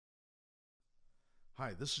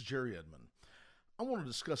Hi, this is Jerry Edmond. I want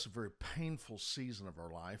to discuss a very painful season of our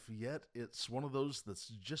life, yet it's one of those that's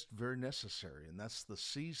just very necessary, and that's the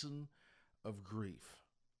season of grief.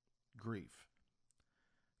 Grief.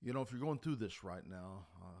 You know, if you're going through this right now,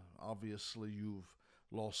 obviously you've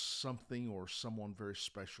lost something or someone very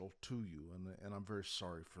special to you, and I'm very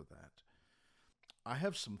sorry for that. I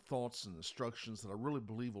have some thoughts and instructions that I really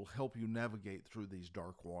believe will help you navigate through these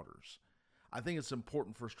dark waters. I think it's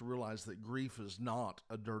important for us to realize that grief is not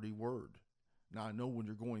a dirty word. Now, I know when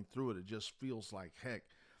you're going through it, it just feels like heck,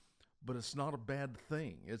 but it's not a bad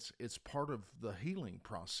thing. It's part of the healing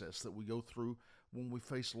process that we go through when we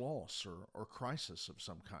face loss or crisis of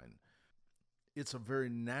some kind. It's a very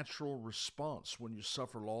natural response when you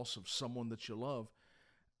suffer loss of someone that you love.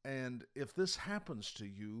 And if this happens to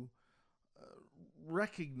you,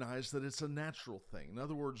 recognize that it's a natural thing. In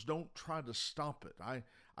other words, don't try to stop it.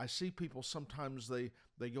 I see people sometimes they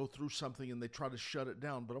go through something and they try to shut it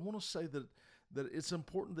down, but I want to say that it's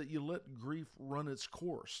important that you let grief run its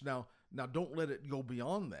course. Now don't let it go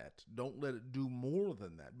beyond that. Don't let it do more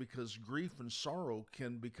than that because grief and sorrow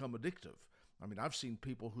can become addictive. I mean, I've seen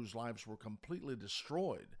people whose lives were completely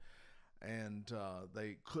destroyed and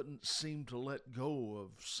they couldn't seem to let go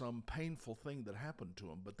of some painful thing that happened to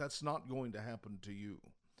them. But that's not going to happen to you.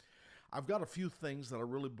 I've got a few things that I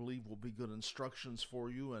really believe will be good instructions for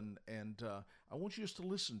you, and I want you just to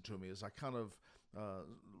listen to me as I kind of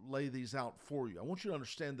lay these out for you. I want you to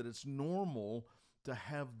understand that it's normal to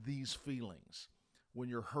have these feelings when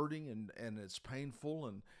you're hurting and it's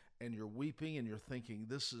painful and you're weeping and you're thinking,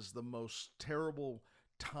 this is the most terrible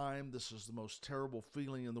time, this is the most terrible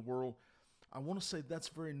feeling in the world. I want to say that's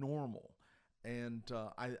very normal. And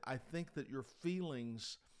I think that your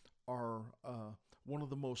feelings are one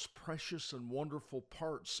of the most precious and wonderful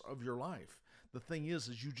parts of your life. The thing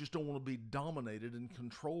is you just don't want to be dominated and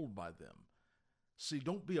controlled by them. See,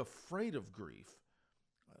 don't be afraid of grief.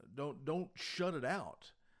 Don't shut it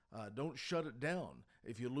out. Don't shut it down.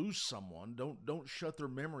 If you lose someone, don't shut their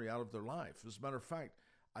memory out of their life. As a matter of fact,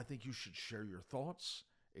 I think you should share your thoughts,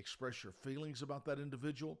 express your feelings about that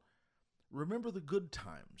individual. Remember the good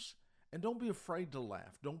times, and don't be afraid to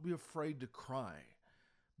laugh. Don't be afraid to cry,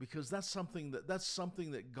 because that's something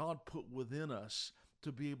that God put within us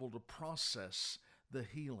to be able to process the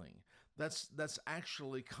healing. That's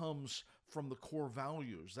actually comes from the core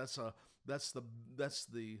values. That's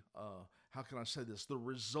the how can I say this? The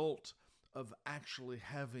result of actually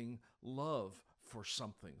having love for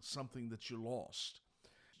something that you lost.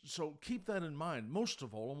 So keep that in mind. Most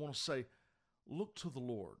of all, I want to say, look to the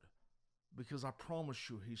Lord because I promise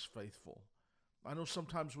you He's faithful. I know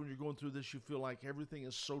sometimes when you're going through this, you feel like everything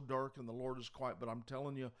is so dark and the Lord is quiet, but I'm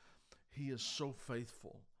telling you, He is so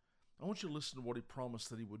faithful. I want you to listen to what He promised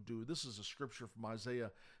that He would do. This is a scripture from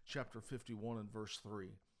Isaiah chapter 51 and verse 3.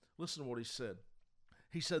 Listen to what He said.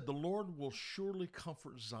 He said, "The Lord will surely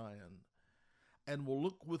comfort Zion and will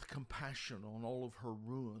look with compassion on all of her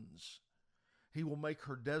ruins. He will make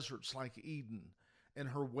her deserts like Eden and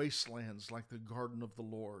her wastelands like the garden of the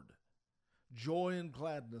Lord. Joy and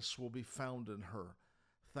gladness will be found in her,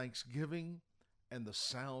 thanksgiving and the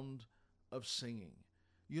sound of singing."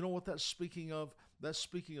 You know what that's speaking of? That's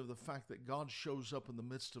speaking of the fact that God shows up in the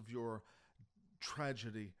midst of your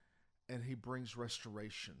tragedy and He brings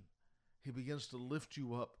restoration. He begins to lift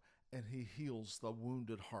you up and He heals the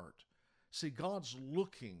wounded heart. See, God's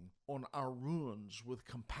looking on our ruins with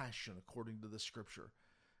compassion, according to the scripture.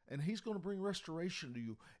 And He's going to bring restoration to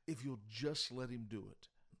you if you'll just let Him do it.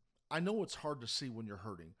 I know it's hard to see when you're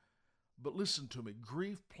hurting, but listen to me.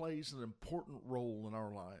 Grief plays an important role in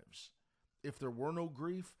our lives. If there were no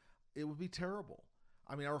grief, it would be terrible.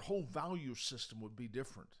 I mean, our whole value system would be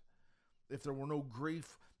different. If there were no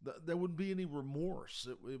grief, there wouldn't be any remorse.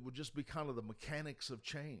 It would just be kind of the mechanics of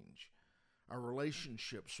change. Our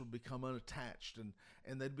relationships would become unattached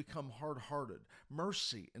and they'd become hard-hearted.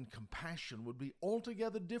 Mercy and compassion would be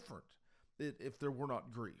altogether different if there were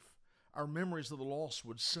not grief. Our memories of the loss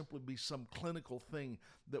would simply be some clinical thing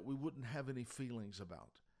that we wouldn't have any feelings about.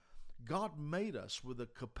 God made us with a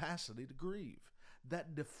capacity to grieve.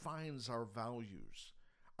 That defines our values.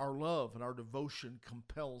 Our love and our devotion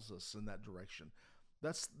compels us in that direction.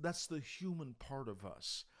 That's the human part of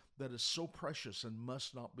us that is so precious and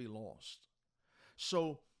must not be lost.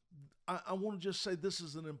 So I want to just say this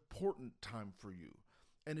is an important time for you.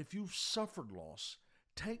 And if you've suffered loss,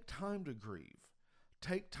 take time to grieve.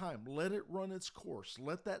 Take time. Let it run its course.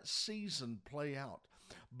 Let that season play out.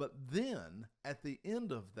 But then, at the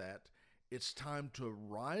end of that, it's time to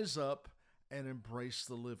rise up and embrace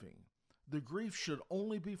the living. The grief should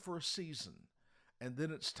only be for a season, and then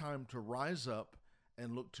it's time to rise up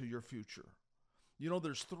and look to your future. You know,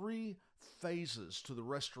 there's three phases to the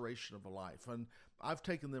restoration of a life, and I've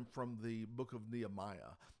taken them from the book of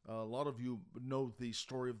Nehemiah. A lot of you know the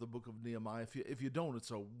story of the book of Nehemiah. If you don't,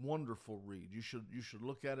 it's a wonderful read. You should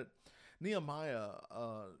look at it. Nehemiah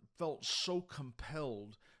felt so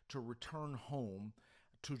compelled to return home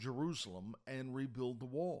to Jerusalem and rebuild the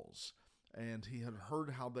walls. And he had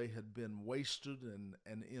heard how they had been wasted and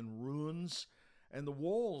in ruins. And the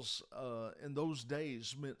walls in those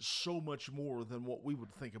days meant so much more than what we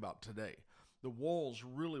would think about today. The walls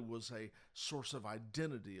really was a source of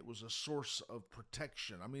identity. It was a source of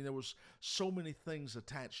protection. I mean, there was so many things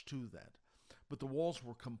attached to that. But the walls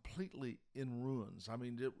were completely in ruins. I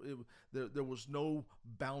mean, there was no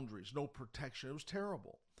boundaries, no protection. It was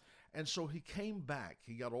terrible. And so he came back.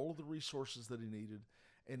 He got all of the resources that he needed,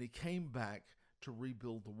 and he came back to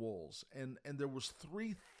rebuild the walls. And there was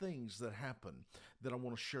three things that happened that I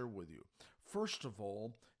want to share with you. First of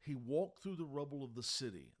all, he walked through the rubble of the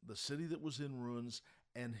city that was in ruins,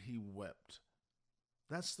 and he wept.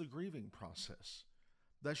 That's the grieving process.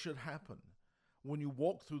 That should happen. When you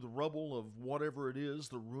walk through the rubble of whatever it is,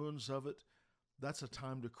 the ruins of it, that's a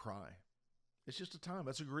time to cry. It's just a time.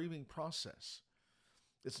 That's a grieving process.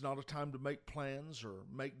 It's not a time to make plans or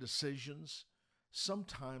make decisions.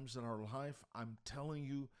 Sometimes in our life, I'm telling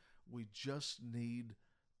you, we just need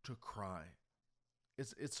to cry.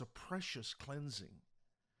 It's a precious cleansing.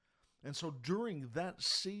 And so during that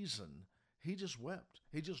season, he just wept.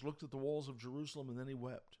 He just looked at the walls of Jerusalem and then he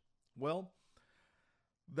wept. Well,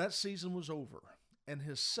 that season was over. And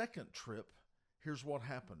his second trip, here's what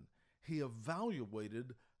happened. He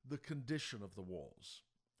evaluated the condition of the walls.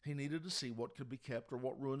 He needed to see what could be kept or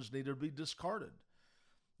what ruins needed to be discarded.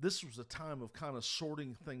 This was a time of kind of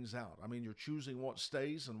sorting things out. I mean, you're choosing what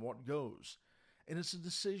stays and what goes. And it's a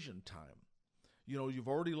decision time. You know, you've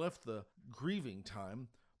already left the grieving time.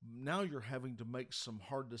 Now you're having to make some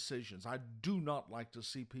hard decisions. I do not like to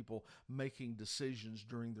see people making decisions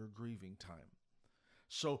during their grieving time.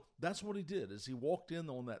 So that's what he did, is he walked in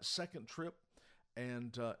on that second trip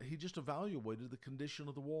and he just evaluated the condition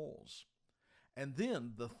of the walls. And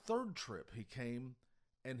then the third trip he came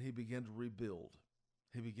and he began to rebuild.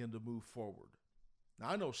 He began to move forward. Now,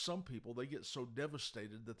 I know some people, they get so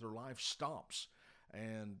devastated that their life stops.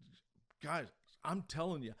 And guys, I'm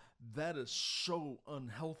telling you, that is so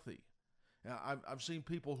unhealthy. Now, I've seen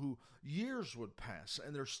people who years would pass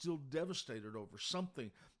and they're still devastated over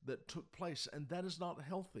something that took place, and that is not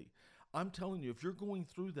healthy. I'm telling you, if you're going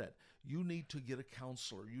through that, you need to get a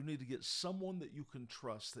counselor. You need to get someone that you can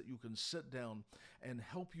trust, that you can sit down and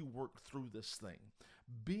help you work through this thing.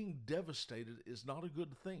 Being devastated is not a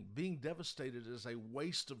good thing. Being devastated is a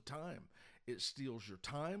waste of time. It steals your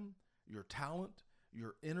time, your talent,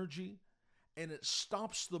 your energy, and it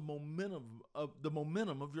stops the momentum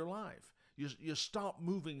of your life. You stop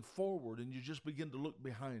moving forward and you just begin to look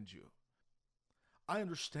behind you. I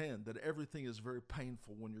understand that everything is very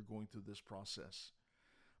painful when you're going through this process.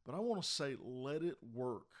 But I want to say, let it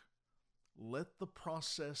work. Let the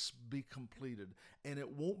process be completed. And it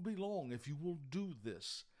won't be long if you will do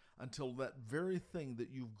this until that very thing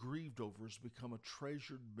that you've grieved over has become a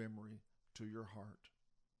treasured memory to your heart.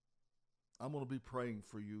 I'm going to be praying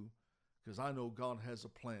for you because I know God has a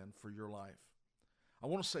plan for your life. I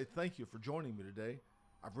want to say thank you for joining me today.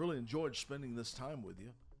 I've really enjoyed spending this time with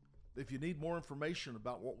you. If you need more information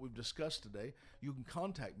about what we've discussed today, you can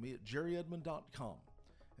contact me at jerryedmond.com,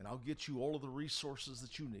 and I'll get you all of the resources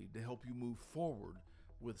that you need to help you move forward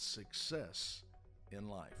with success in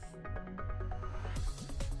life.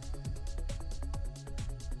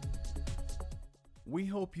 We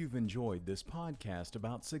hope you've enjoyed this podcast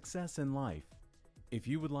about success in life. If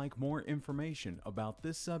you would like more information about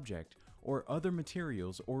this subject or other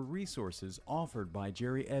materials or resources offered by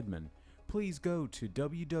Jerry Edmond, please go to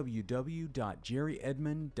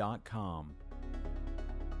www.jerryedmond.com.